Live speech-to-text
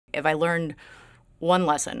If I learned one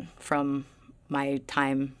lesson from my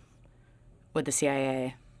time with the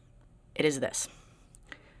CIA, it is this.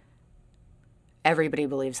 Everybody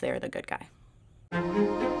believes they are the good guy.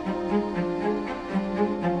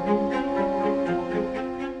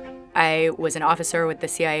 I was an officer with the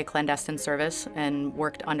CIA clandestine service and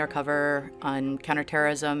worked undercover on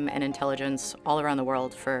counterterrorism and intelligence all around the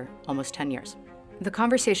world for almost 10 years. The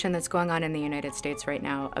conversation that's going on in the United States right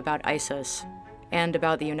now about ISIS and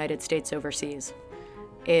about the United States overseas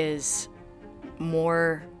is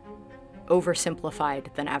more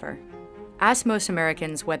oversimplified than ever. Ask most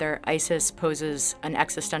Americans whether ISIS poses an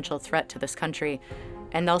existential threat to this country,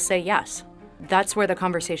 and they'll say yes. That's where the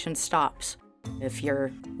conversation stops. If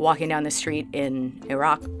you're walking down the street in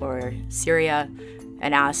Iraq or Syria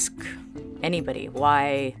and ask anybody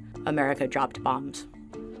why America dropped bombs,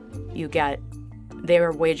 you get, they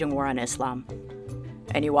were waging war on Islam.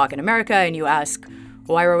 And you walk in America and you ask,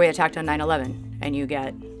 why were we attacked on 9/11? And you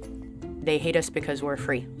get, they hate us because we're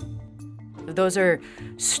free. Those are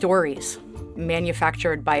stories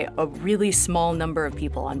manufactured by a really small number of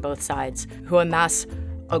people on both sides who amass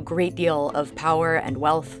a great deal of power and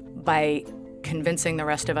wealth by convincing the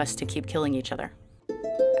rest of us to keep killing each other.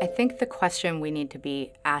 I think the question we need to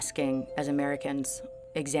be asking as Americans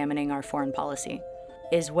examining our foreign policy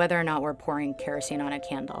is whether or not we're pouring kerosene on a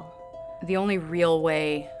candle. The only real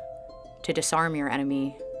way to disarm your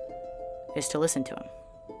enemy is to listen to them.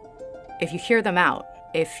 If you hear them out,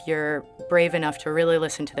 if you're brave enough to really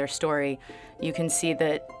listen to their story, you can see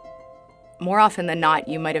that more often than not,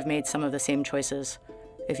 you might have made some of the same choices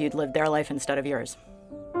if you'd lived their life instead of yours.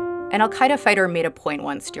 An Al-Qaeda fighter made a point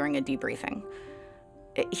once during a debriefing.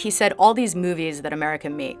 He said all these movies that America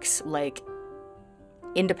makes, like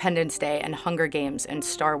Independence Day and Hunger Games and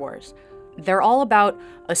Star Wars, they're all about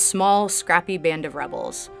a small, scrappy band of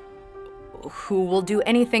rebels who will do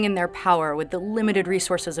anything in their power with the limited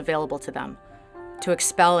resources available to them to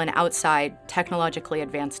expel an outside, technologically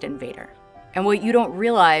advanced invader. And what you don't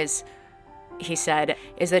realize, he said,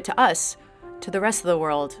 is that to us, to the rest of the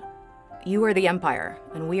world, you are the Empire,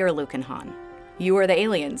 and we are Luke and Han. You are the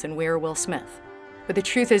aliens, and we are Will Smith. But the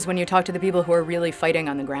truth is, when you talk to the people who are really fighting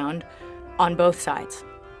on the ground, on both sides,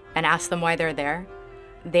 and ask them why they're there,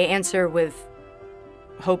 they answer with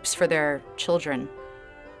hopes for their children,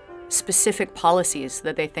 specific policies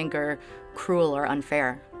that they think are cruel or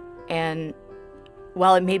unfair. And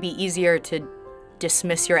while it may be easier to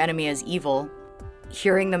dismiss your enemy as evil,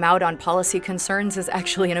 hearing them out on policy concerns is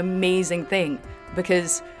actually an amazing thing,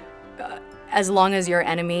 because as long as your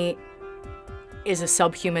enemy is a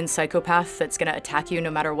subhuman psychopath that's going to attack you no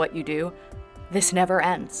matter what you do, this never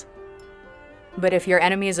ends. But if your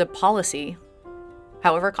enemy is a policy,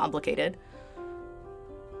 however complicated,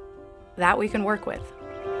 that we can work with.